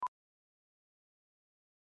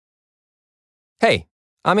Hey,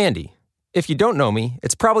 I'm Andy. If you don't know me,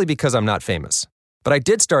 it's probably because I'm not famous. But I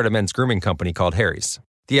did start a men's grooming company called Harry's.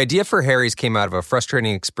 The idea for Harry's came out of a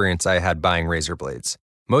frustrating experience I had buying razor blades.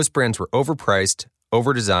 Most brands were overpriced,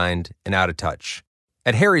 overdesigned, and out of touch.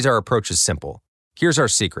 At Harry's, our approach is simple. Here's our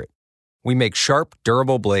secret. We make sharp,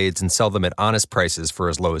 durable blades and sell them at honest prices for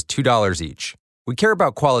as low as $2 each. We care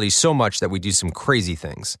about quality so much that we do some crazy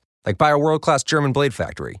things, like buy a world-class German blade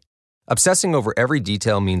factory. Obsessing over every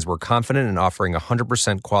detail means we're confident in offering a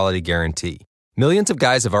 100% quality guarantee. Millions of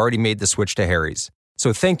guys have already made the switch to Harry's,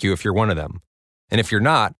 so thank you if you're one of them. And if you're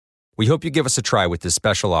not, we hope you give us a try with this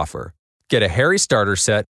special offer. Get a Harry's starter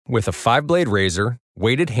set with a 5-blade razor,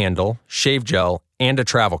 weighted handle, shave gel, and a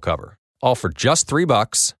travel cover, all for just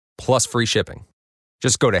 $3 plus free shipping.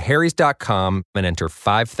 Just go to harrys.com and enter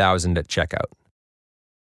 5000 at checkout.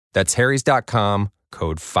 That's harrys.com,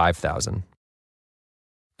 code 5000.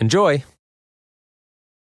 Enjoy.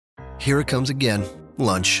 Here it comes again.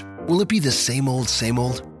 Lunch. Will it be the same old, same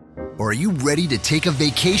old? Or are you ready to take a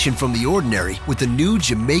vacation from the ordinary with the new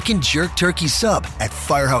Jamaican Jerk Turkey Sub at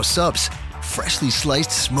Firehouse Subs? Freshly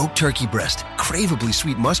sliced smoked turkey breast, craveably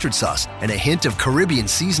sweet mustard sauce, and a hint of Caribbean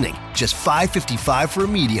seasoning. Just $5.55 for a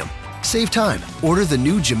medium. Save time. Order the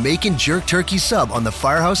new Jamaican Jerk Turkey Sub on the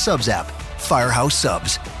Firehouse Subs app. Firehouse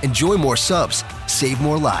Subs. Enjoy more subs. Save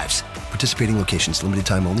more lives. Participating locations, limited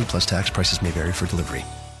time only, plus tax. Prices may vary for delivery.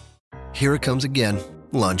 Here it comes again.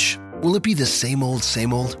 Lunch. Will it be the same old,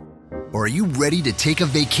 same old? Or are you ready to take a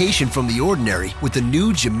vacation from the ordinary with the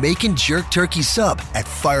new Jamaican Jerk Turkey Sub at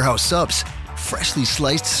Firehouse Subs? Freshly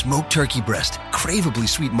sliced smoked turkey breast, craveably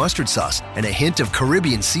sweet mustard sauce, and a hint of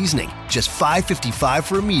Caribbean seasoning. Just $5.55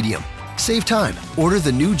 for a medium. Save time. Order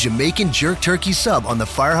the new Jamaican Jerk Turkey Sub on the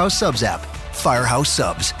Firehouse Subs app. Firehouse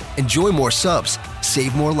Subs. Enjoy more subs.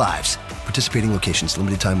 Save more lives. Participating locations,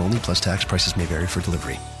 limited time only, plus tax. Prices may vary for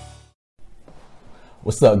delivery.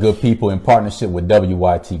 What's up, good people? In partnership with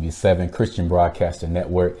WYTV7 Christian Broadcaster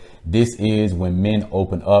Network, this is When Men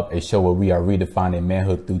Open Up, a show where we are redefining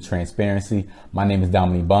manhood through transparency. My name is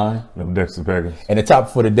Dominique Bond. I'm Dexter Peggers. And the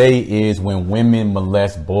topic for today is when women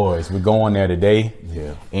molest boys. We're going there today.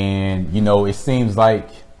 Yeah. And, you know, it seems like,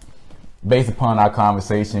 based upon our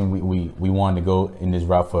conversation, we wanted to go in this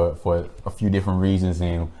route for a few different reasons.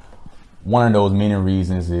 And one of those many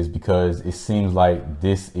reasons is because it seems like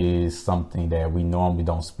this is something that we normally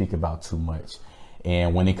don't speak about too much.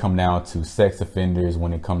 And when it come down to sex offenders,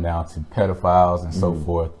 when it come down to pedophiles and so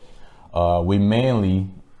forth, we mainly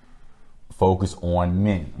focus on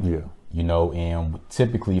men. Yeah. You know, and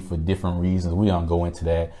typically for different reasons, we don't go into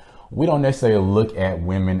that. We don't necessarily look at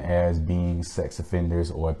women as being sex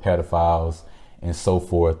offenders or pedophiles and so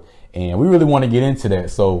forth. And we really want to get into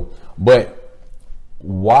that. So, but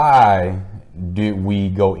why did we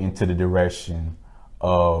go into the direction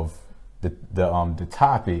of the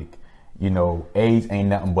topic? You know, age ain't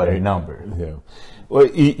nothing but a number. Yeah. Well,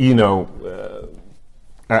 you know,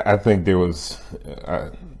 I think there was,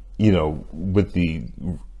 you know, with the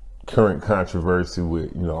current controversy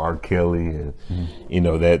with, you know, R. Kelly and, you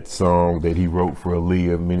know, that song that he wrote for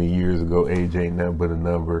Aaliyah many years ago, age ain't nothing but a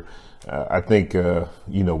number. I think,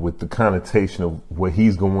 you know, with the connotation of what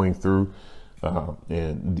he's going through,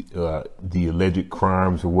 and the alleged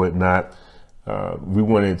crimes or whatnot, we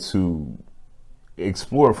wanted to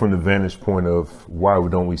explore from the vantage point of why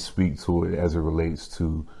don't we speak to it as it relates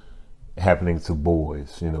to happening to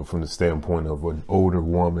boys, you know, from the standpoint of an older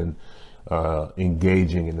woman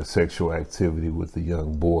engaging in a sexual activity with a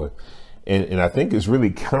young boy. And I think it's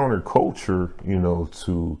really counterculture, you know,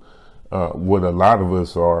 to what a lot of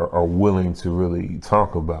us are willing to really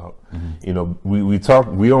talk about. You know, we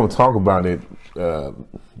don't talk about it,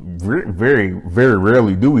 very, very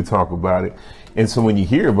rarely do we talk about it. And so when you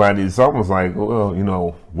hear about it, it's almost like, well, you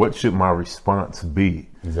know, what should my response be?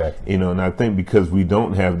 Exactly. You know, and I think because we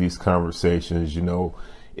don't have these conversations, you know,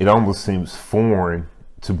 it almost seems foreign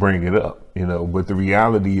to bring it up, you know, but the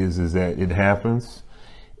reality is that it happens.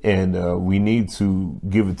 And we need to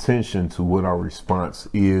give attention to what our response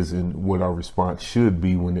is and what our response should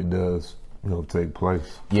be when it does, you know, take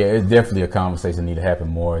place. Yeah, it's definitely a conversation that needs to happen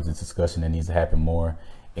more. It's a discussion that needs to happen more.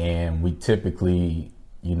 And we typically,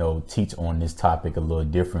 you know, teach on this topic a little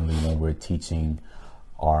differently when we're teaching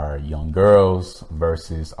our young girls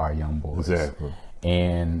versus our young boys. Exactly.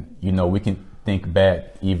 And, you know, we can think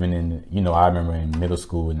back even in, you know, I remember in middle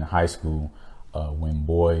school and in high school, when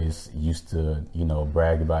boys used to, you know,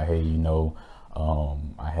 brag about, hey, you know,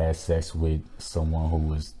 I had sex with someone who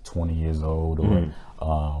was 20 years old,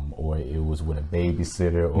 or it was with a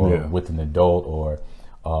babysitter, or with an adult, or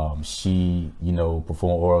she, you know,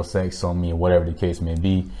 performed oral sex on me, or whatever the case may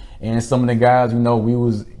be. And some of the guys, you know, we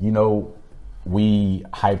was, you know, we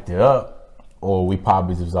hyped it up, or we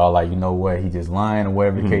probably just all like, you know what, he just lying, or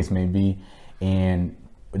whatever the case may be. And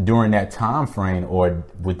during that time frame, or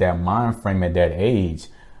with that mind frame at that age,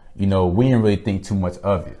 we didn't really think too much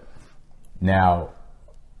of it. Now,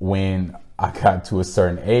 when I got to a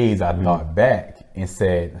certain age, I thought back and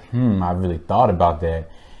said, I really thought about that,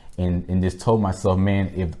 and just told myself,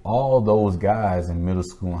 man, if all those guys in middle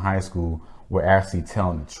school and high school were actually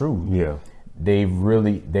telling the truth, they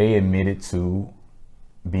admitted to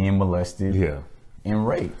being molested and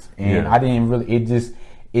raped. And I didn't really,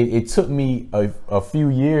 it took me a few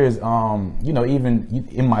years, even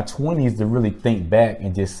in my 20s, to really think back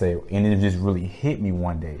and just say, and it just really hit me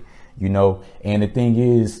one day, and the thing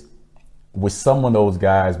is, with some of those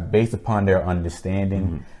guys, based upon their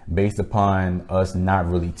understanding, based upon us not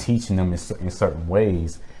really teaching them in certain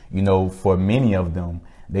ways, for many of them,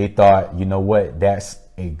 they thought, that's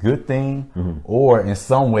a good thing, or in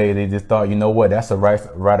some way they just thought, that's a rite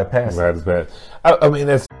of passage. Right of passage. I mean,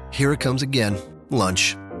 that's. Here it comes again.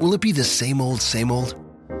 Lunch. Will it be the same old, same old?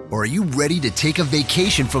 Or are you ready to take a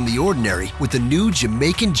vacation from the ordinary with the new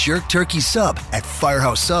Jamaican Jerk Turkey Sub at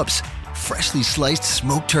Firehouse Subs? Freshly sliced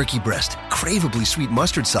smoked turkey breast, craveably sweet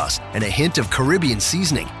mustard sauce, and a hint of Caribbean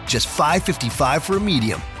seasoning. Just $5.55 for a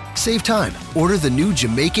medium. Save time. Order the new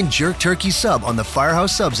Jamaican Jerk Turkey Sub on the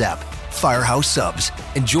Firehouse Subs app. Firehouse Subs.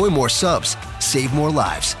 Enjoy more subs. Save more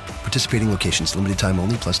lives. Participating locations. Limited time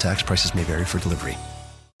only, plus tax. Prices may vary for delivery.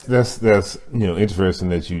 That's interesting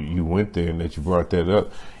that you went there and that you brought that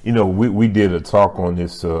up. We did a talk on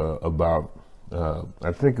this about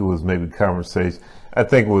I think it was maybe conversation. I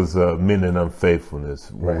think it was Men and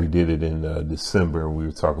Unfaithfulness when we did it in December. We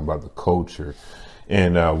were talking about the culture,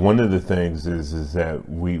 and one of the things is that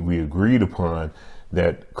we agreed upon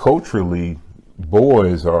that culturally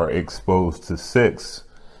boys are exposed to sex.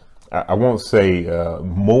 I won't say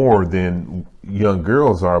more than young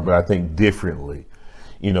girls are, but I think differently.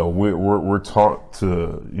 We're taught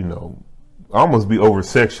to almost be over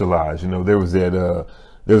sexualized.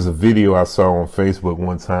 There was a video I saw on Facebook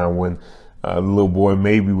one time when a little boy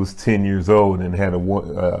maybe was 10 years old and had a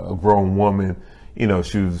grown woman,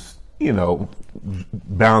 she was,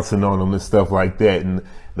 bouncing on him and stuff like that. And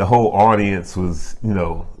the whole audience was,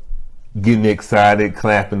 getting excited,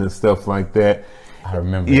 clapping and stuff like that. I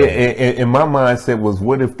remember. Yeah. And my mindset was,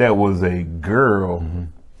 what if that was a girl,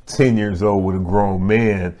 10 years old with a grown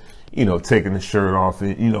man, taking the shirt off,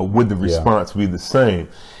 and, would the response be the same?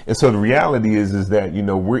 And so the reality is that,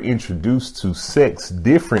 we're introduced to sex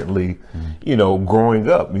differently, growing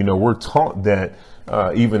up. We're taught that,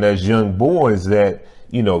 even as young boys, that,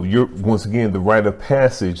 you're, once again, the rite of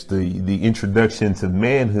passage, the introduction to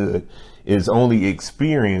manhood is only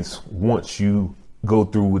experienced once you go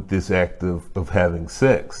through with this act of having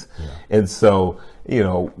sex. And so,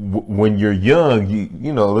 when you're young,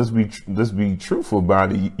 let's be truthful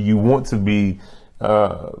about it. You want to be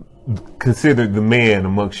considered the man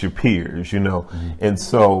amongst your peers, and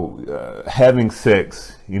so having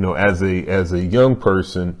sex, as a young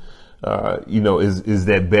person, is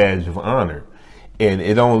that badge of honor, and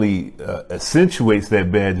it only accentuates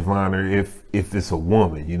that badge of honor if it's a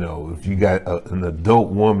woman. If you got an adult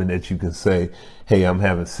woman that you can say, "Hey, I'm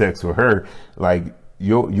having sex with her," like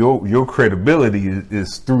your credibility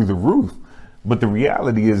is through the roof. But the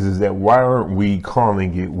reality is that why aren't we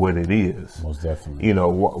calling it what it is? Most definitely.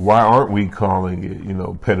 Why aren't we calling it,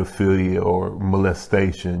 pedophilia or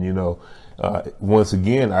molestation? Once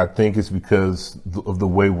again, I think it's because of the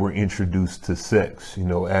way we're introduced to sex,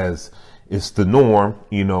 as it's the norm,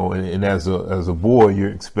 and as a boy,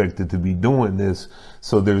 you're expected to be doing this.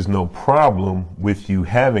 So there's no problem with you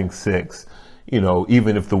having sex,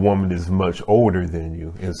 even if the woman is much older than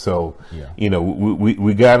you. And so,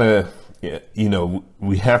 we gotta,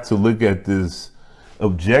 we have to look at this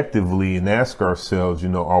objectively and ask ourselves,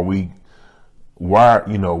 why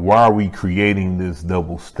are we creating this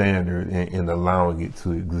double standard and allowing it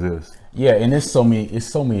to exist? Yeah, and it's so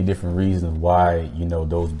many different reasons why,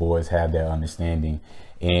 those boys have that understanding.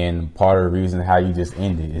 And part of the reason how you just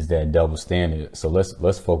ended is that double standard. So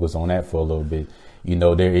let's focus on that for a little bit.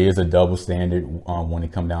 There is a double standard when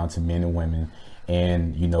it comes down to men and women.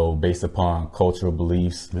 And, based upon cultural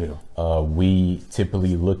beliefs, we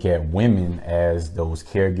typically look at women as those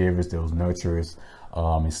caregivers, those nurturers,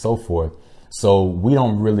 and so forth. So we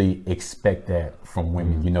don't really expect that from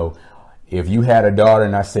women. If you had a daughter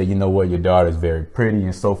and I say, your daughter is very pretty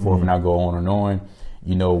and so forth, and I go on and on,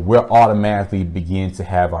 we're automatically begin to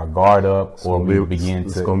have our guard up, it's going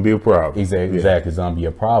to be a problem. Exactly. It's going to be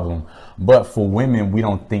a problem. But for women, we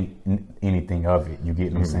don't think anything of it. You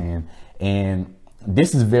get what I'm saying? And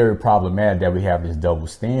this is very problematic that we have this double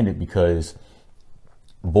standard, because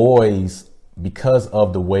boys, because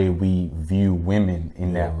of the way we view women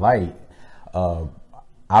in that light,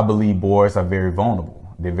 I believe boys are very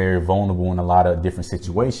vulnerable. They're very vulnerable in a lot of different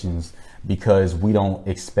situations because we don't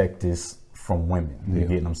expect this from women. You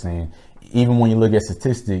get what I'm saying? Even when you look at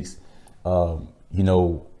statistics, I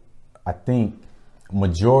think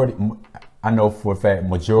I know for a fact,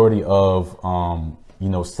 majority of,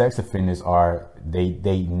 sex offenders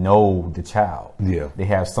they know the child. Yeah. They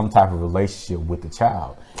have some type of relationship with the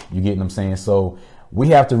child. You get what I'm saying? So we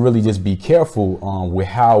have to really just be careful with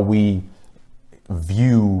how we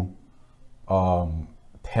view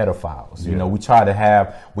pedophiles. Yeah.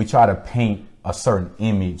 We try to paint a certain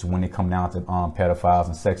image when it comes down to pedophiles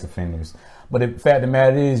and sex offenders. But the fact of the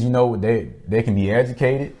matter is, they can be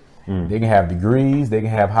educated. They can have degrees. They can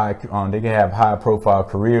have high profile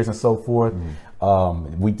careers and so forth.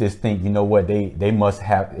 We just think, they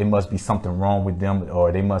must be something wrong with them,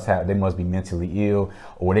 or they must be mentally ill,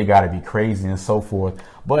 or they got to be crazy and so forth.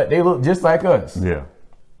 But they look just like us. Yeah,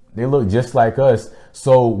 they look just like us.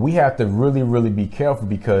 So we have to really, really be careful,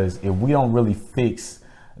 because if we don't really fix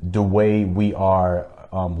the way we are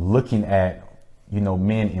looking at,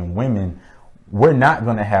 men and women, we're not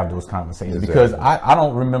going to have those conversations. Exactly. Because I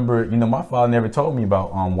don't remember, my father never told me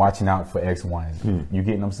about watching out for X, Y, and Z. You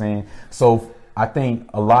get what I'm saying? So I think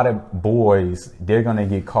a lot of boys, they're going to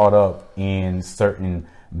get caught up in certain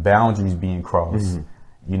boundaries being crossed,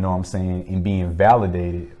 you know what I'm saying, and being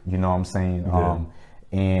validated, you know what I'm saying,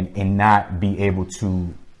 and not be able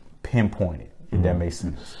to pinpoint it, if that makes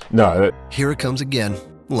sense. Here it comes again.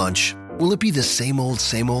 Lunch. Will it be the same old,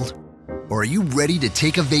 same old? Or are you ready to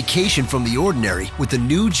take a vacation from the ordinary with the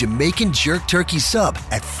new Jamaican Jerk Turkey Sub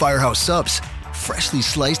at Firehouse Subs? Freshly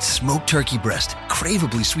sliced smoked turkey breast,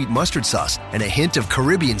 craveably sweet mustard sauce, and a hint of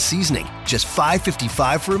Caribbean seasoning. Just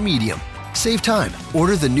 $5.55 for a medium. Save time.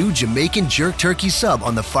 Order the new Jamaican Jerk Turkey Sub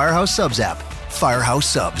on the Firehouse Subs app. Firehouse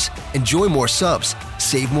Subs. Enjoy more subs.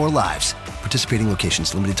 Save more lives. Participating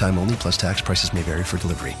locations. Limited time only, plus tax. Prices may vary for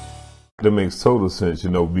delivery. That makes total sense.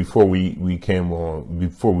 Before we came on,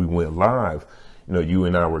 before we went live, you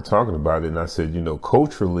and I were talking about it, and I said,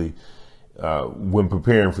 culturally, when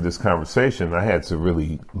preparing for this conversation, I had to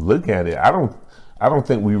really look at it. I don't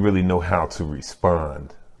think we really know how to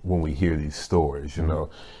respond when we hear these stories,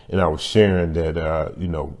 And I was sharing that,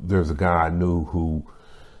 there's a guy I knew who,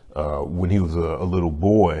 when he was a little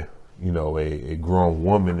boy, a grown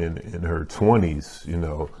woman in her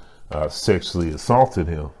 20s, sexually assaulted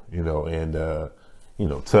him, and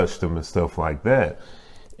touched him and stuff like that.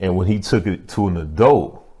 And when he took it to an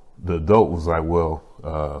adult, the adult was like,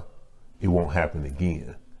 well, it won't happen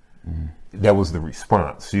again. That was the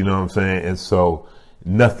response, you know what I'm saying? And so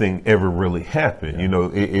nothing ever really happened.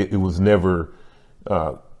 It was never,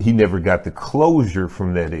 he never got the closure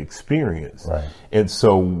from that experience. Right. And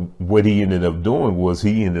so what he ended up doing was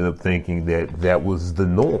he ended up thinking that was the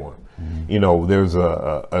norm. There's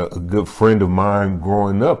a good friend of mine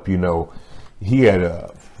growing up, he had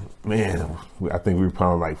I think we were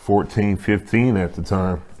probably like 14, 15 at the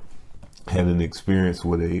time, had an experience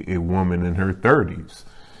with a woman in her 30s.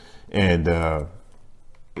 And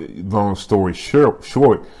long story short,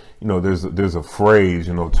 there's a phrase,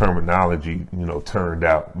 terminology, turned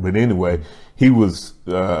out. But anyway, he was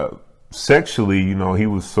sexually, he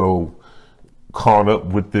was so caught up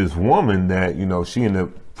with this woman that, she ended up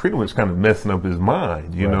pretty much kind of messing up his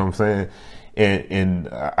mind, you know what I'm saying? And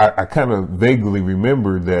I kind of vaguely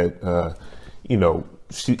remember that,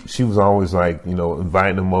 she was always like,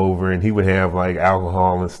 inviting him over, and he would have like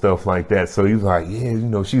alcohol and stuff like that. So he was like,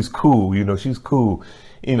 yeah, she's cool, she's cool,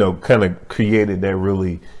 kind of created that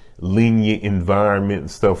really lenient environment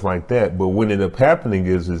and stuff like that. But what ended up happening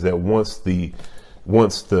is that once the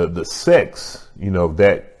sex,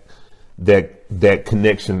 that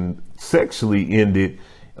connection sexually ended,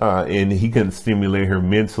 and he couldn't stimulate her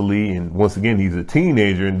mentally. And once again, he's a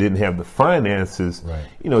teenager and didn't have the finances.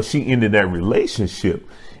 Right. She ended that relationship.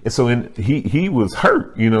 And so he was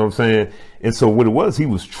hurt, you know what I'm saying? And so what it was, he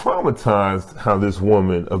was traumatized how this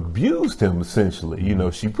woman abused him,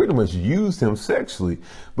 essentially. She pretty much used him sexually.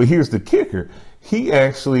 But here's the kicker. He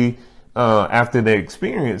actually, after that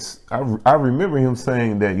experience, I remember him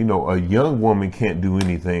saying that, a young woman can't do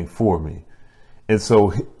anything for me. And so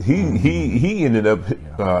he ended up,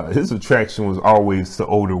 his attraction was always to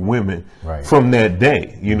older women from that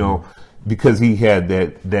day, because he had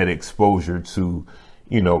that exposure to,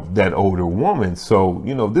 that older woman. So,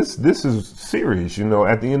 this is serious,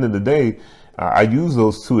 at the end of the day. I use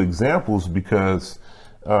those two examples because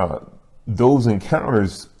those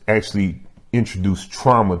encounters actually introduce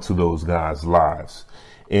trauma to those guys' lives.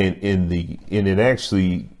 And it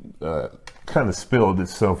actually kind of spelled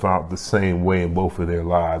itself out the same way in both of their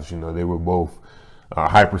lives. You know, they were both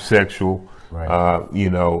hypersexual, Right. you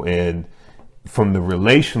know, and from the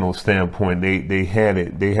relational standpoint, they had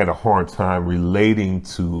a hard time relating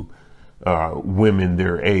to women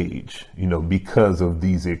their age, you know, because of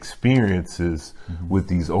these experiences with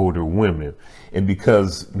these older women, and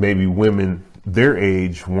because maybe women their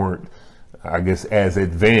age weren't, I guess, as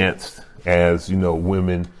advanced as, you know,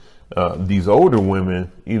 women, these older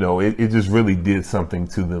women, you know, it just really did something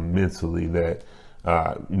to them mentally that,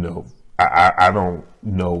 you know, I don't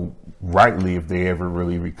know rightly if they ever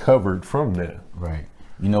really recovered from that. Right.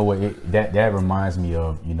 You know what? That reminds me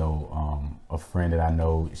of, you know, a friend that I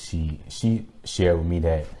know. She shared with me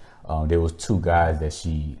that there was two guys that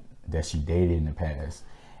she dated in the past,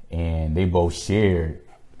 and they both shared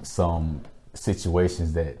some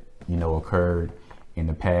situations that, you know, occurred in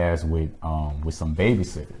the past with some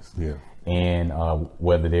babysitters. Yeah. And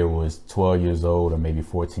whether they was 12 years old or maybe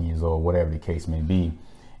 14 years old, whatever the case may be,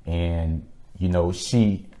 and you know,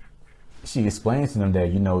 she explains to them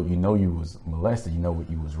that, you know you was molested, you know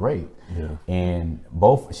you was raped. Yeah. And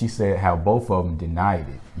she said how both of them denied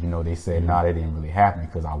it. You know, they said, nah, that didn't really happen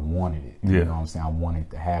because I wanted it. Yeah. You know what I'm saying? I wanted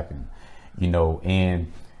it to happen. You know,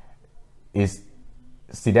 and that's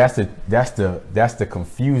the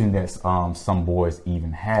confusion that some boys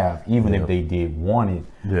even have, even if they did want it.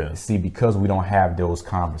 Yeah. See, because we don't have those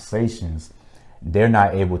conversations, they're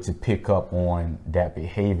not able to pick up on that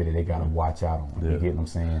behavior that they got to watch out on. You get what I'm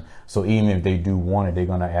saying? So even if they do want it, they're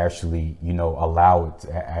going to actually, you know, allow it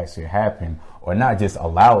to actually happen, or not just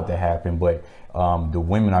allow it to happen, but the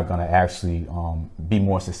women are going to actually be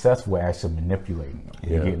more successful at actually manipulating them.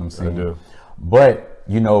 You get what I'm saying? I do. But,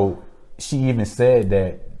 you know, she even said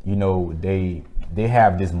that, you know, they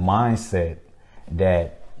have this mindset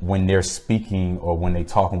that when they're speaking or when they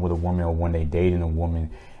talking with a woman or when they dating a woman,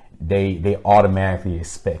 they automatically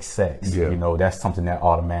expect sex. Yeah. You know, that's something that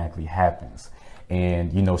automatically happens.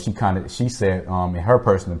 And, you know, she said, in her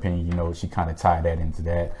personal opinion, you know, she kind of tied that into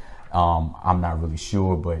that. I'm not really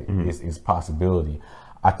sure, but it's a possibility.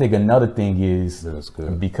 I think another thing is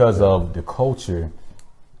because of the culture,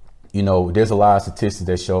 you know, there's a lot of statistics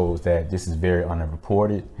that shows that this is very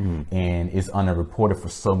underreported, and it's underreported for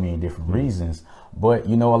so many different reasons. But,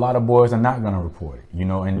 you know, a lot of boys are not going to report it, you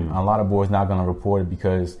know, and a lot of boys not going to report it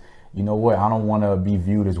because, you know what, I don't want to be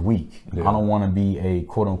viewed as weak. I don't want to be a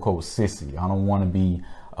quote unquote sissy. I don't want to be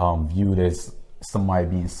viewed as somebody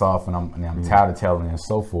being soft and I'm tattletailing and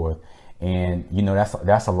so forth. And, you know,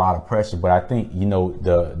 that's a lot of pressure. But I think, you know,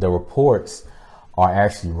 the reports are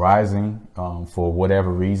actually rising for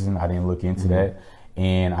whatever reason. I didn't look into that.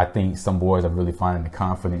 And I think some boys are really finding the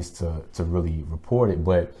confidence to really report it.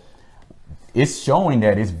 But it's showing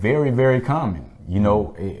that it's very, very common, you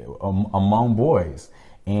know, among boys.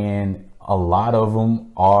 And a lot of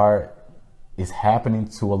them it's happening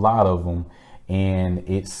to a lot of them. And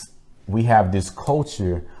we have this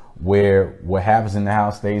culture where what happens in the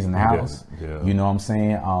house stays in the house. Yeah. You know what I'm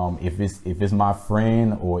saying? If it's my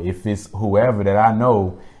friend or if it's whoever that I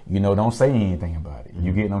know, you know, don't say anything about it.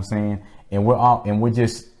 You get what I'm saying? And we're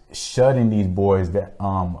just shutting these boys that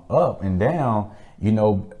up and down, you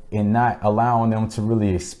know, and not allowing them to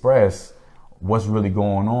really express what's really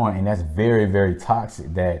going on. And that's very, very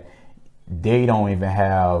toxic that they don't even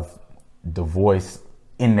have the voice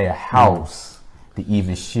in their house to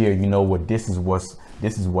even share, you know what, this is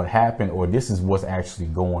what happened, or this is what's actually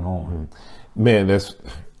going on. Man, that's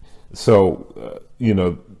so, you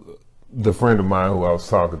know, the friend of mine who I was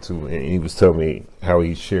talking to, and he was telling me how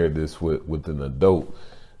he shared this with an adult.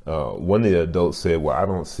 One of the adults said, well, I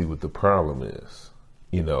don't see what the problem is,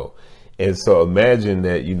 you know. And so imagine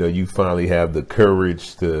that, you know, you finally have the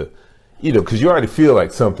courage to, you know, because you already feel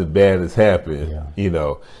like something bad has happened, you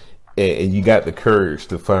know, and you got the courage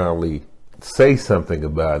to finally say something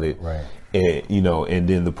about it. Right. And, you know, and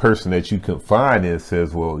then the person that you confide in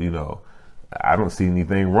says, well, you know, I don't see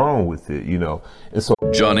anything wrong with it, you know. And so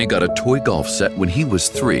Johnny got a toy golf set when he was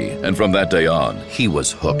 3, and from that day on, he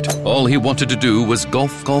was hooked. All he wanted to do was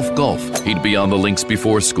golf, golf, golf. He'd be on the links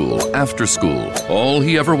before school, after school. All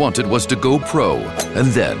he ever wanted was to go pro. And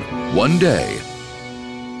then, one day,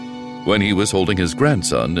 when he was holding his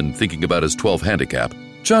grandson and thinking about his 12 handicap,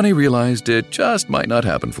 Johnny realized it just might not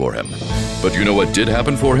happen for him. But you know what did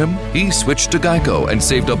happen for him? He switched to Geico and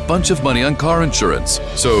saved a bunch of money on car insurance.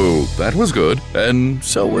 So that was good, and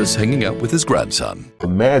so was hanging out with his grandson.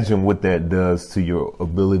 imagine what that does to your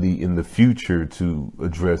ability in the future to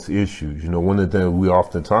address issues. You know, one of the things we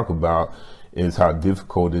often talk about is how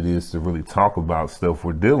difficult it is to really talk about stuff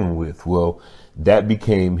we're dealing with. Well, that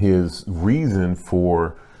became his reason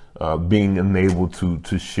for being unable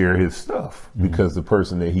to share his stuff because the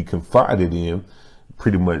person that he confided in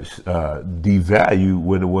pretty much devalued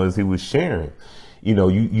what it was he was sharing. You know,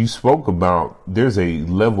 you spoke about there's a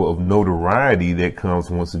level of notoriety that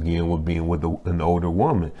comes once again with being with an older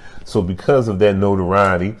woman. So because of that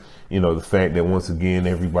notoriety, you know, the fact that once again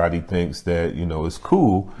everybody thinks that, you know, it's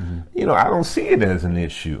cool, you know, I don't see it as an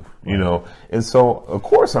issue, you know. And so, of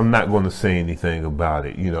course, I'm not going to say anything about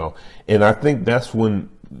it, you know. And I think that's when,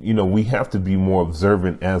 you know, we have to be more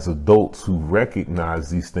observant as adults who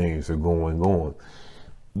recognize these things are going on.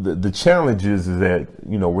 The challenge is that,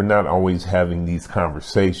 you know, we're not always having these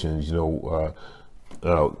conversations. You know,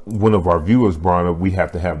 one of our viewers brought up, we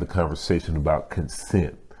have to have the conversation about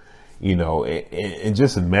consent, you know, and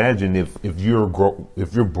just imagine if you're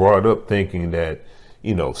brought up thinking that,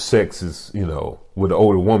 you know, sex is, you know, with an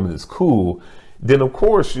older woman is cool, then of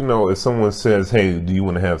course, you know, if someone says, hey, do you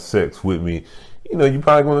want to have sex with me? You know, you're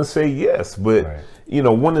probably going to say yes. But, right. You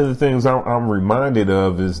know, one of the things I'm reminded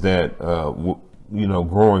of is that, you know,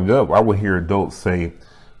 growing up, I would hear adults say,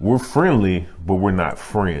 we're friendly, but we're not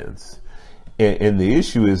friends. And the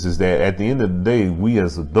issue is that at the end of the day, we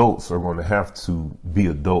as adults are going to have to be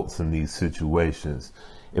adults in these situations.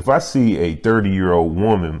 If I see a 30-year-old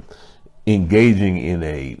woman engaging in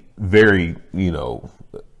a very, you know,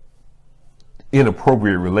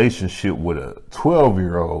 inappropriate relationship with a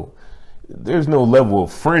 12-year-old, there's no level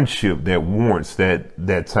of friendship that warrants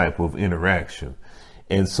that type of interaction.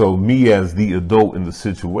 And so me as the adult in the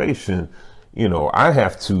situation, you know, I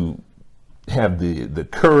have to have the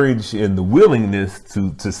courage and the willingness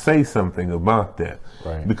to say something about that.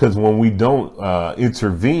 Right. Because when we don't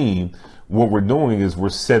intervene, what we're doing is we're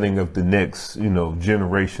setting up the next, you know,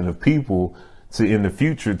 generation of people to in the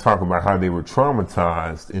future talk about how they were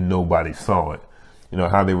traumatized and nobody saw it. You know,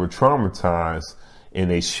 how they were traumatized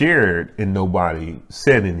and they shared and nobody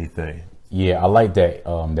said anything. Yeah, I like that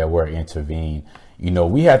that word intervene. You know,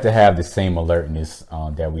 we have to have the same alertness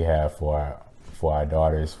that we have for our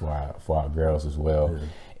daughters, for our girls as well.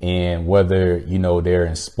 Yeah. And whether, you know, they're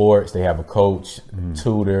in sports, they have a coach,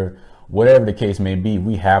 tutor, whatever the case may be,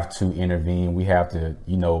 we have to intervene. We have to,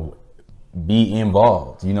 you know, be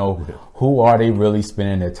involved. You know, who are they really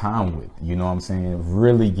spending their time with? You know what I'm saying?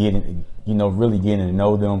 Really getting to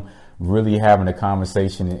know them, really having a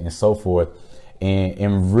conversation and so forth.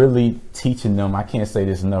 And really teaching them, I can't say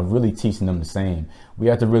this enough, really teaching them the same. We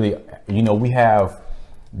have to really, you know, we have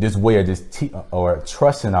this way of or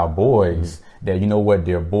trusting our boys that, you know what,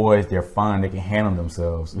 they're boys, they're fine, they can handle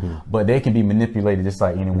themselves, but they can be manipulated just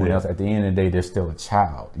like anyone else. At the end of the day, they're still a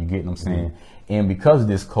child. You get what I'm saying? And because of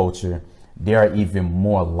this culture, they are even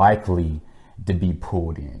more likely to be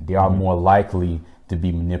pulled in. They are more likely to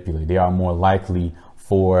be manipulated. They are more likely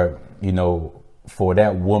for, you know, for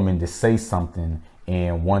that woman to say something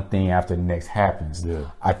and one thing after the next happens. Yeah.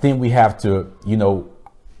 I think we have to, you know,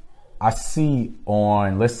 I see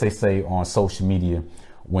on, let's say on social media,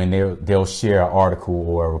 when they'll share an article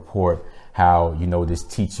or a report how, you know, this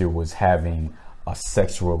teacher was having a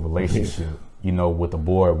sexual relationship, you know, with a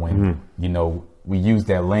boy when, you know, we use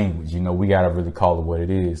that language, you know, we got to really call it what it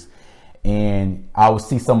is. And I would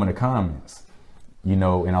see some of the comments, you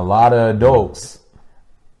know, and a lot of adults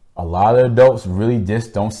really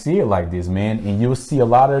just don't see it like this, man. And you'll see a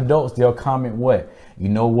lot of adults, they'll comment what? You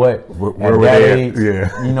know what? At that age,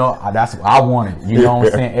 you know, that's what I wanted. You know what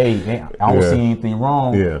I'm saying? Hey, I don't see anything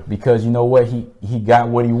wrong because, you know what? He got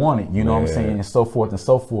what he wanted. You know what I'm saying? And so forth and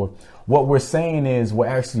so forth. What we're saying is we're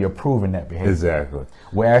actually approving that behavior. Exactly.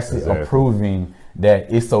 We're actually approving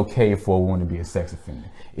that it's okay for a woman to be a sex offender.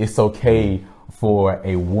 It's okay for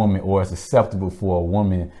a woman, or it's acceptable for a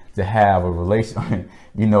woman to have a relation,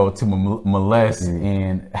 you know, to molest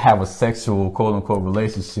and have a sexual quote unquote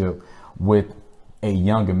relationship with a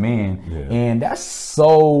younger man. And that's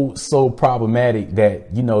so problematic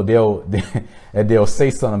that, you know, they'll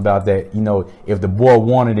say something about that. You know, if the boy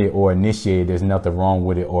wanted it or initiated, there's nothing wrong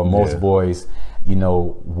with it. Or most boys, you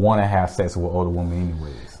know, want to have sex with an older woman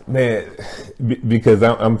anyways. Man, because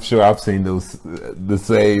I'm sure I've seen the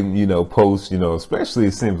same, you know, posts, you know, especially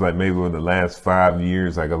it seems like maybe in the last 5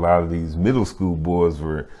 years, like a lot of these middle school boys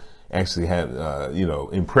were actually you know,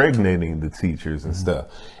 impregnating the teachers and stuff.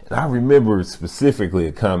 And I remember specifically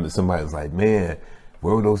a comment, somebody was like, man,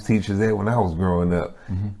 where were those teachers at when I was growing up?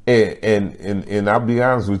 And I'll be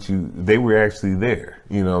honest with you, they were actually there.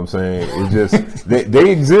 You know what I'm saying? It just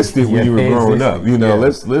they existed when you were growing up. You know,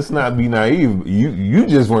 let's not be naive. You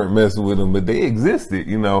just weren't messing with them, but they existed.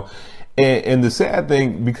 You know, and the sad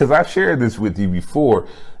thing, because I shared this with you before,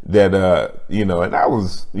 that you know, and I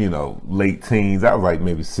was, you know, late teens. I was like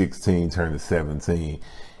maybe 16, turning 17,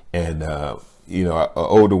 and you know, an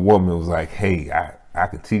older woman was like, hey, I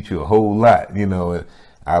could teach you a whole lot, you know, and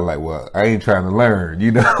I was like, well, I ain't trying to learn,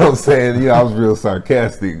 you know what I'm saying? You know, I was real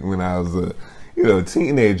sarcastic when I was a, you know,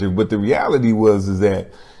 teenager, but the reality is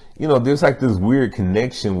that, you know, there's like this weird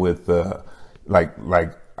connection with, like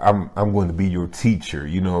I'm going to be your teacher,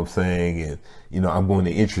 you know what I'm saying? And, you know, I'm going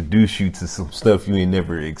to introduce you to some stuff you ain't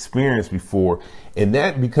never experienced before. And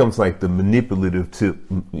that becomes like the manipulative tip,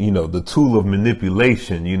 you know, the tool of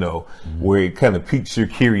manipulation, you know, where it kind of piques your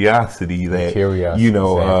curiosity that, you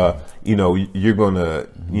know, exactly. You know, you're going to,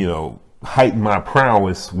 you know, heighten my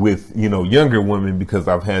prowess with, you know, younger women because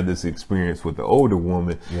I've had this experience with the older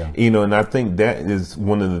woman, you know, and I think that is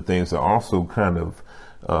one of the things that also kind of,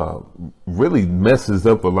 really messes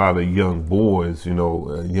up a lot of young boys, you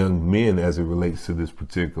know, young men as it relates to this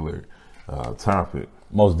particular topic.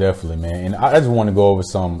 Most definitely, man. And I just want to go over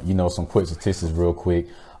some, you know, some quick statistics real quick.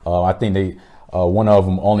 I think one of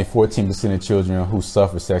them, only 14% of children who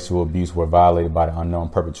suffer sexual abuse were violated by the unknown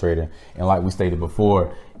perpetrator. And like we stated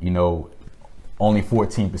before, you know, only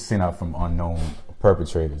 14% are from unknown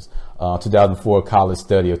perpetrators. 2004 college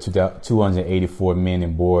study of 284 men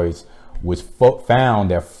and boys, which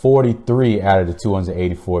found that 43 out of the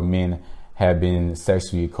 284 men had been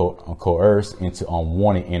sexually coerced into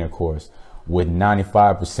unwanted intercourse, with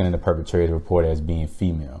 95% of the perpetrators reported as being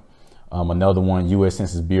female. Another one, U.S.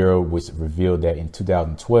 Census Bureau, which revealed that in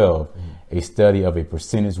 2012, a study of a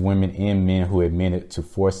percentage women and men who admitted to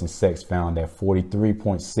forcing sex found that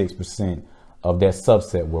 43.6% of that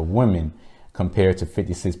subset were women, compared to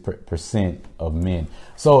 56% of men.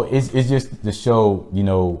 So it's just to show, you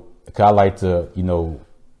know, I like to, you know,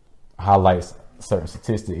 highlight certain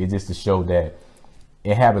statistics. It's just to show that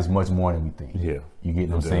it happens much more than we think. Yeah, you get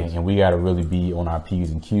what I'm saying? And we got to really be on our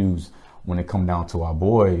P's and Q's when it come down to our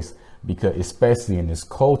boys, because especially in this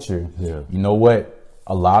culture, you know what?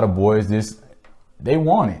 A lot of boys they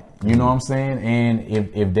want it. You know what I'm saying? And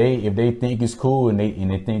if they think it's cool and they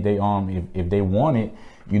think if they want it,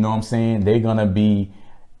 you know what I'm saying, they're gonna be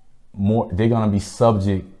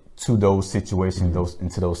subject to those situations,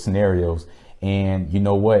 into those scenarios. And you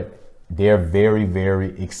know what? They're very,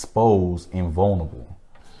 very exposed and vulnerable.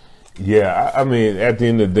 Yeah, I mean, at the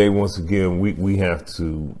end of the day, once again, we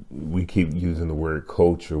keep using the word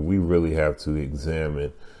culture. We really have to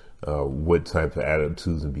examine what type of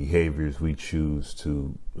attitudes and behaviors we choose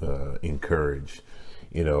to encourage,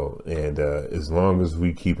 you know, and as long as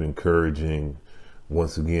we keep encouraging,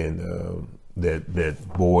 once again,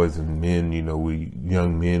 that boys and men, you know,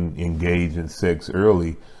 young men engage in sex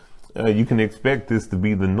early, you can expect this to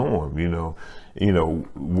be the norm. You know,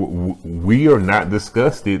 we are not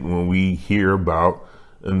disgusted when we hear about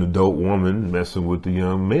an adult woman messing with a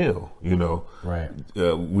young male. You know, right?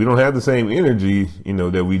 We don't have the same energy, you know,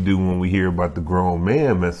 that we do when we hear about the grown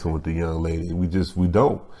man messing with the young lady. We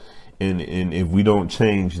don't. And if we don't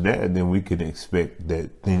change that, then we can expect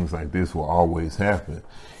that things like this will always happen.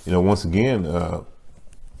 You know, once again,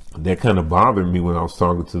 that kind of bothered me when I was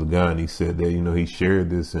talking to the guy and he said that, you know, he shared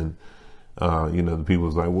this and, you know, the people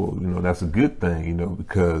was like, well, you know, that's a good thing, you know,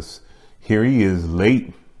 because here he is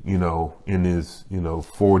late, you know, in his, you know,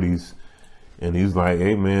 40s. And he's like,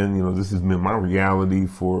 hey, man, you know, this has been my reality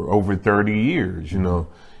for over 30 years, you know.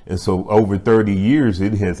 And so over 30 years,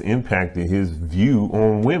 it has impacted his view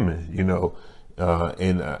on women, you know.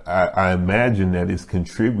 And I imagine that it's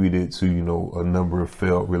contributed to, you know, a number of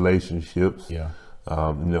failed relationships. Yeah.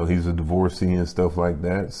 You know, he's a divorcee and stuff like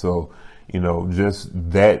that. So, you know, just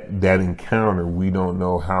that encounter, we don't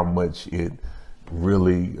know how much it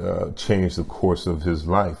really changed the course of his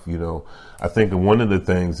life. You know, I think one of the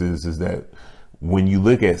things is that when you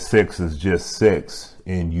look at sex as just sex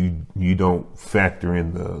and you don't factor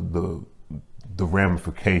in the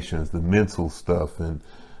ramifications, the mental stuff and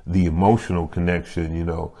the emotional connection, you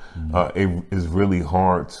know, it is really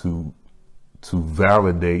hard to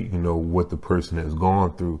validate, you know, what the person has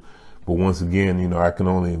gone through. But once again, you know, I can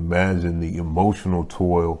only imagine the emotional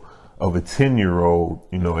toil of a 10-year-old,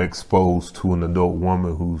 you know, exposed to an adult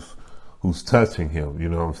woman who's touching him, you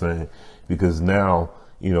know what I'm saying? Because now,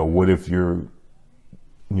 you know, what if you're,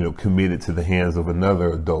 you know, committed to the hands of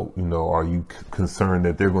another adult? You know, are you concerned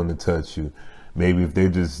that they're going to touch you? Maybe if they're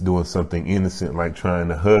just doing something innocent, like trying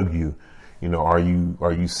to hug you, you know, are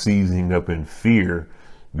you seizing up in fear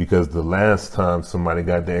because the last time somebody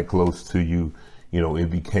got that close to you, you know, it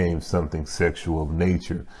became something sexual of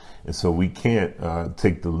nature? And so we can't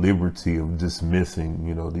take the liberty of dismissing,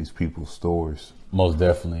 you know, these people's stories. Most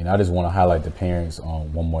definitely. And I just want to highlight the parents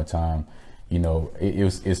one more time. You know,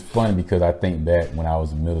 it's funny because I think back when I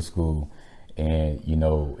was in middle school and, you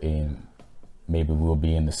know, and maybe we'll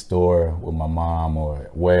be in the store with my mom or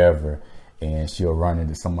wherever. and she'll run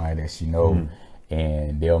into somebody that she know,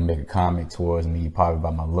 and they'll make a comment towards me, probably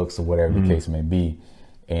about my looks or whatever the case may be.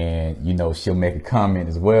 And, you know, she'll make a comment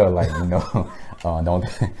as well, like, you know,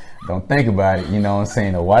 don't think about it, you know what I'm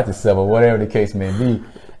saying, or watch yourself or whatever the case may be.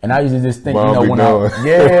 And I used to just think, and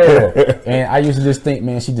I used to just think,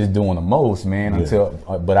 man, she just doing the most, man,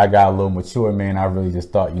 but I got a little mature, man. I really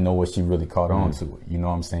just thought, you know what, she really caught on to it, you know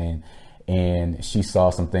what I'm saying? And she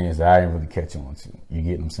saw some things that I didn't really catch on to, you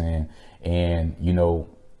get what I'm saying? And, you know,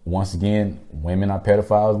 once again, women are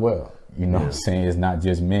pedophiles as well, you know what I'm saying? It's not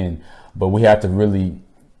just men, but we have to really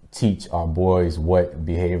teach our boys what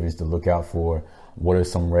behaviors to look out for, what are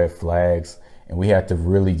some red flags, and we have to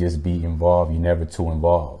really just be involved. You're never too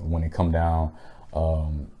involved when it come down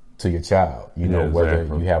to your child. You know, whether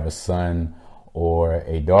you have a son or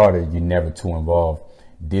a daughter, you're never too involved.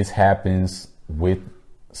 This happens with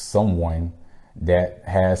someone that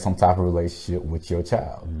has some type of relationship with your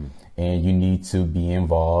child, and you need to be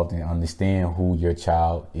involved and understand who your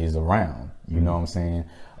child is around. You know what I'm saying?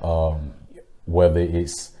 Whether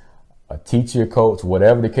it's a teacher, coach,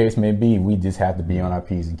 whatever the case may be, we just have to be on our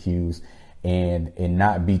P's and Q's and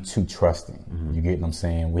not be too trusting. You get what I'm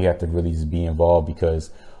saying? We have to really just be involved, because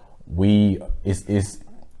it's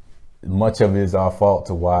much of it is our fault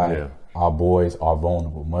to why our boys are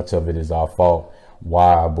vulnerable. Much of it is our fault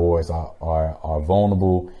why our boys are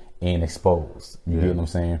vulnerable and exposed. You get what I'm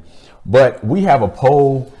saying? But we have a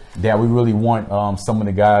poll that we really want some of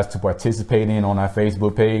the guys to participate in on our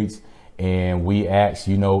Facebook page. And we asked,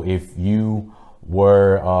 you know, if you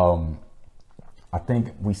were, I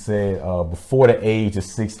think we said before the age of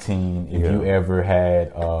 16, if you ever had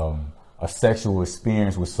a sexual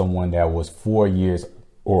experience with someone that was 4 years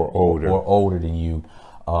or older than you,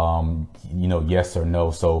 you know, yes or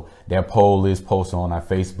no. So that poll is posted on our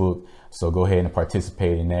Facebook. So go ahead and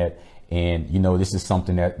participate in that. And, you know, this is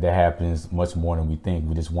something that happens much more than we think.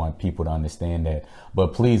 We just want people to understand that.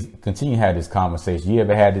 But please continue to have this conversation. You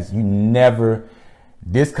ever had this?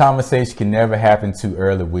 This conversation can never happen too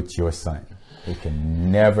early with your son. It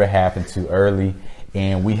can never happen too early.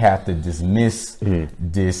 And we have to dismiss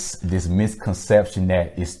this misconception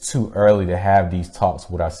that it's too early to have these talks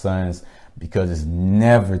with our sons, because it's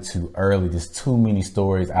never too early. There's too many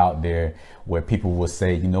stories out there where people will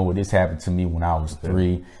say, you know what, this happened to me when I was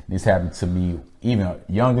 3. This happened to me even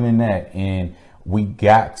younger than that. And we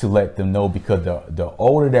got to let them know, because the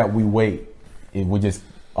older that we wait, we're just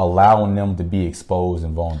allowing them to be exposed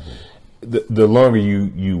and vulnerable. The longer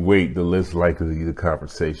you wait, the less likely the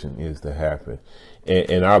conversation is to happen.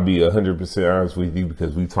 And I'll be 100% honest with you,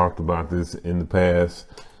 because we talked about this in the past.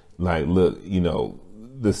 Like, look, you know,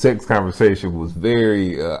 the sex conversation was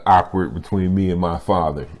very awkward between me and my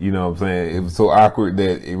father. You know what I'm saying? It was so awkward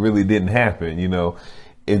that it really didn't happen, you know,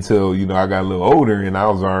 until, you know, I got a little older and I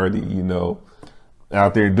was already, you know,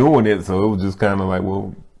 out there doing it. So it was just kind of like,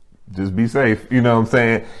 well, just be safe. You know what I'm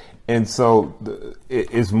saying? And so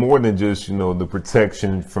it's more than just, you know, the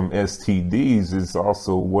protection from STDs. It's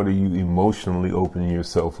also, what are you emotionally opening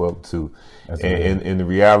yourself up to? And the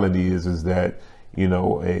reality is that, you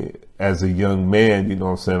know, as a young man, you know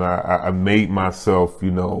what I'm saying, I made myself,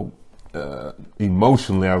 you know,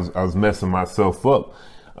 emotionally, I was messing myself up.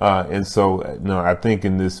 And so, you know, I think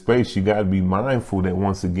in this space, you got to be mindful that,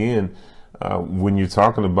 once again, when you're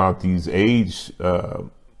talking about these age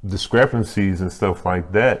discrepancies and stuff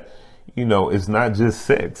like that, you know, it's not just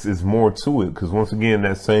sex, it's more to it. Because once again,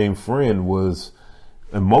 that same friend was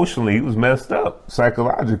emotionally, he was messed up.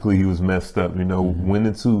 Psychologically, he was messed up, you know, went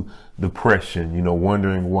into depression, you know,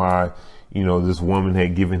 wondering why, you know, this woman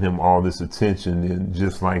had given him all this attention, and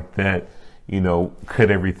just like that, you know,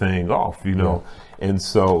 cut everything off, you know. And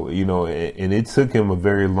so, you know, and it took him a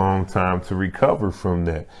very long time to recover from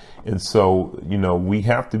that. And so, you know, we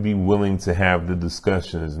have to be willing to have the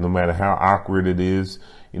discussions, no matter how awkward it is.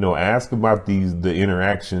 You know, ask about the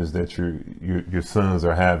interactions that your sons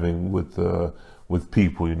are having with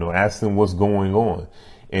people. You know, ask them what's going on,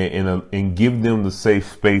 and give them the safe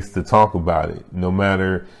space to talk about it. No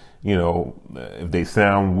matter, you know, if they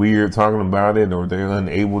sound weird talking about it, or they're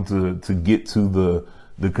unable to get to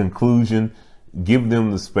the conclusion, give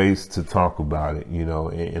them the space to talk about it. You know,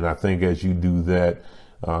 and I think as you do that,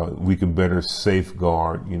 we can better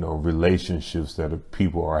safeguard, you know, relationships that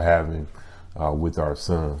people are having with our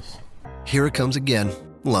sons. Here it comes again.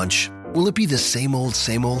 Lunch. Will it be the same old,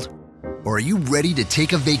 same old? Or are you ready to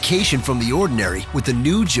take a vacation from the ordinary with the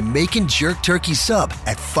new Jamaican Jerk Turkey Sub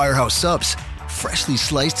at Firehouse Subs? Freshly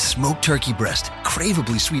sliced smoked turkey breast,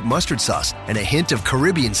 craveably sweet mustard sauce, and a hint of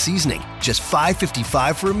Caribbean seasoning. Just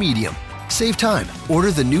 $5.55 for a medium. Save time.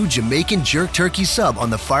 Order the new Jamaican Jerk Turkey Sub on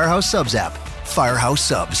the Firehouse Subs app. Firehouse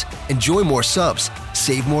Subs. Enjoy more subs.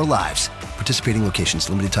 Save more lives. Participating locations.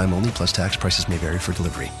 Limited time only, plus tax. Prices may vary for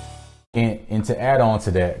delivery. And to add on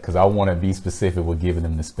to that, because I want to be specific with giving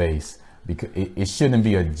them the space, because it shouldn't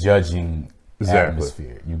be a judging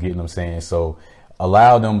atmosphere. You get what I'm saying? So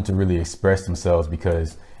allow them to really express themselves,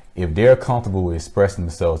 because if they're comfortable with expressing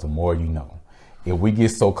themselves, the more you know. If we get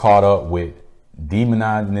so caught up with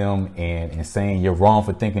demonizing them and saying you're wrong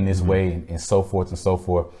for thinking this way and so forth,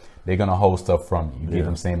 they're going to hold stuff from you. You get what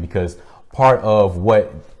I'm saying? Because part of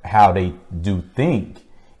how they do think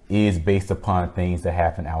is based upon things that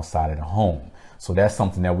happen outside of the home. So that's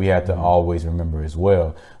something that we have to always remember as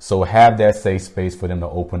well. So have that safe space for them to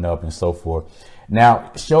open up and so forth.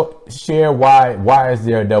 Now, share why is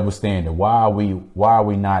there a double standard? Why are we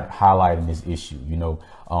not highlighting this issue? You know,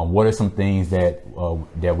 what are some things that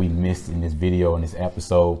we missed in this video, in this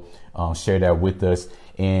episode? Share that with us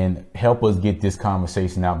and help us get this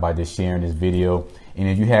conversation out by just sharing this video. And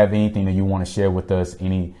if you have anything that you want to share with us,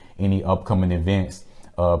 any upcoming events,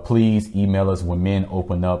 please email us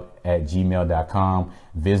whenmenopenup@gmail.com.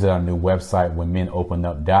 Visit our new website,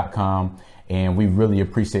 whenmenopenup.com. And we really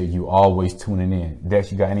appreciate you always tuning in.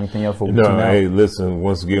 Dex, you got anything else for me? No, hey, listen,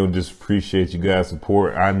 once again, we just appreciate you guys'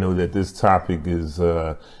 support. I know that this topic is,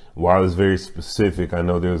 while it's very specific, I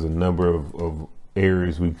know there's a number of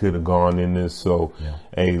areas we could have gone in this. So,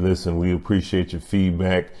 hey, listen, we appreciate your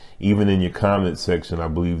feedback. Even in your comment section, I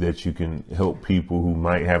believe that you can help people who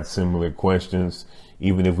might have similar questions.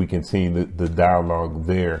 Even if we continue the dialogue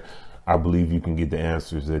there, I believe you can get the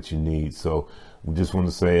answers that you need. So we just want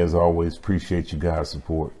to say, as always, appreciate you guys'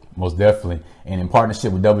 support. Most definitely. And in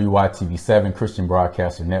partnership with WYTV7 Christian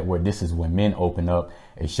Broadcaster Network, this is When Men Open Up,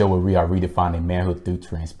 a show where we are redefining manhood through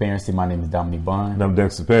transparency. My name is Dominique Bond. And I'm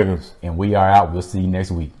Dexter Peggins. And we are out. We'll see you next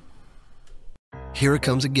week. Here it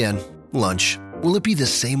comes again. Lunch. Will it be the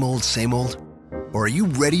same old, same old? Or are you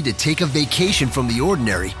ready to take a vacation from the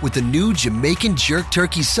ordinary with the new Jamaican Jerk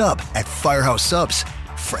Turkey Sub at Firehouse Subs?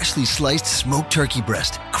 Freshly sliced smoked turkey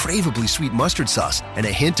breast, craveably sweet mustard sauce, and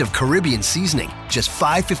a hint of Caribbean seasoning. Just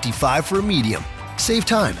 $5.55 for a medium. Save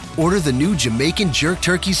time. Order the new Jamaican Jerk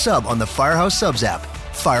Turkey Sub on the Firehouse Subs app.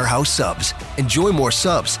 Firehouse Subs. Enjoy more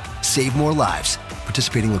subs. Save more lives.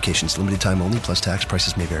 Participating locations. Limited time only, plus tax.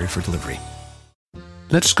 Prices may vary for delivery.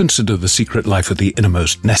 Let's consider the secret life of the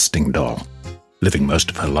innermost nesting doll. Living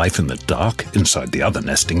most of her life in the dark, inside the other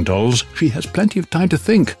nesting dolls, she has plenty of time to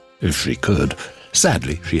think, if she could.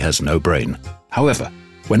 Sadly, she has no brain. However,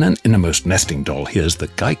 when an innermost nesting doll hears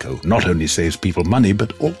that Geico not only saves people money,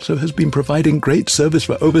 but also has been providing great service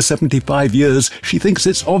for over 75 years, she thinks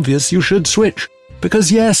it's obvious you should switch.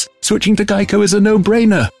 Because yes, switching to Geico is a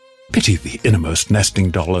no-brainer. Pity the innermost nesting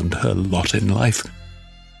doll and her lot in life.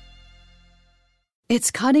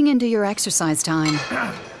 It's cutting into your exercise time.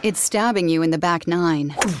 It's stabbing you in the back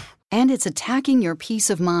nine. And it's attacking your peace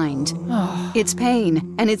of mind. It's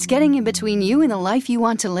pain, and it's getting in between you and the life you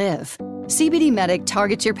want to live. CBD Medic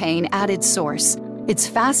targets your pain at its source. It's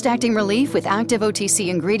fast-acting relief with active OTC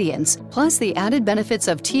ingredients, plus the added benefits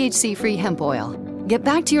of THC-free hemp oil. Get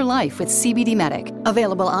back to your life with CBD Medic,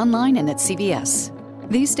 available online and at CVS.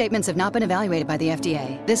 These statements have not been evaluated by the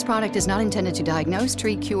FDA. This product is not intended to diagnose,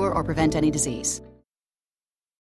 treat, cure, or prevent any disease.